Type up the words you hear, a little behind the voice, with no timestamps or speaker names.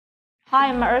Hi,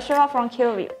 I'm Ursula from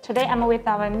Kiloview. Today I'm with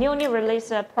our newly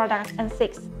released product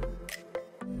N6.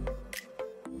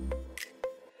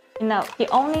 The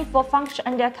only 4-function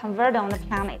NDI converter on the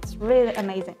planet. It's really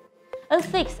amazing.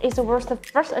 N6 is the world's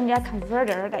first NDI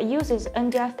converter that uses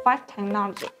NDI 5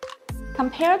 technology.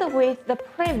 Compared with the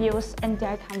previous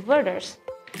NDI converters,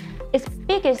 its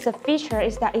biggest feature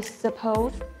is that it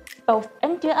supports both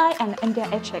NDI and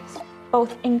NDI HX,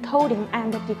 both encoding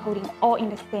and decoding all in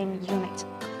the same unit.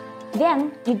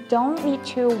 Then you don't need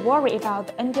to worry about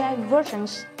the NDI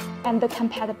versions and the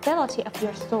compatibility of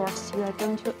your source you are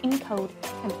going to encode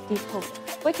and decode.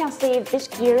 We can see this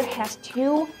gear has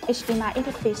 2 HDMI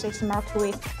interfaces marked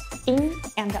with in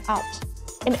and out.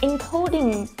 In the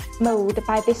encoding mode,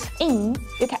 by this in,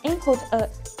 you can input a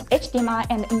HDMI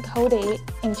and encode it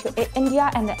into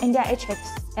NDI and NDI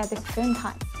HX at the same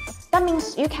time. That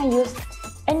means you can use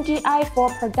NDI for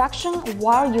production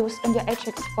while use NDI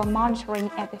HX for monitoring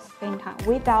at the same time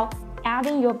without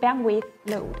adding your bandwidth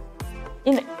load.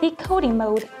 In the decoding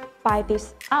mode, by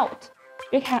this out,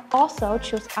 you can also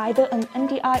choose either an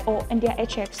NDI or NDI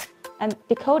HX and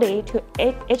decode it to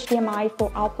HDMI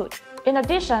for output. In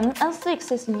addition,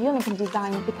 N6 is unique in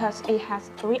design because it has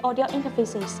 3 audio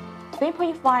interfaces,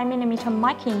 3.5mm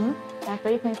mic in and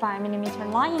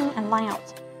 3.5mm line in and line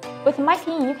out. With mic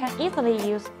in, you can easily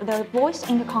use the voice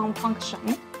intercom function,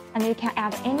 and you can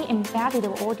add any embedded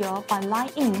audio by line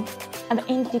in. And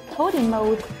in decoding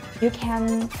mode, you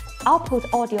can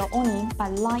output audio only by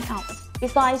line out.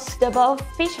 Besides the above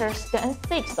features, the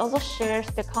N6 also shares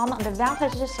the common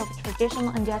advantages of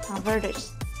traditional NDI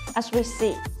converters. As we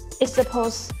see, it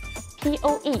supports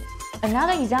PoE.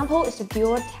 Another example is the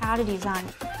dual tally design.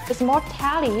 It's more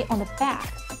tally on the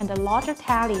back and a larger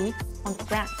tally on the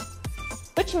front,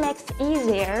 which makes it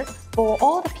easier for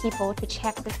all the people to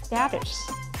check the status.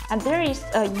 And there is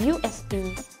a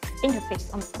USB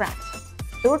interface on the front.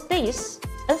 Through this,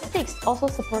 N6 also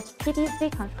supports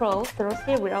PDC control through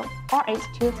serial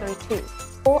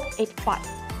RS-232 or 85.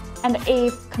 And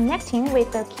if connecting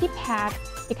with the keypad,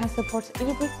 you can support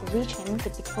easy switching the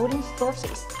decoding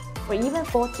sources or even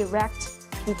for direct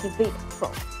PDC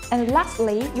control. And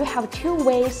lastly, you have 2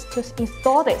 ways to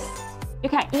install this. You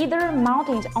can either mount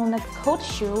it on a coat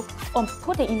shoe or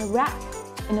put it in a rack.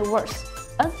 In other words,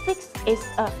 N6 is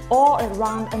an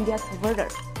all-around NDI converter.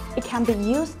 It can be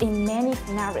used in many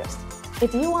scenarios.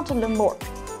 If you want to learn more,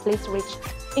 please reach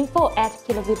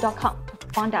info@kiloview.com to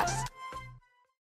find us.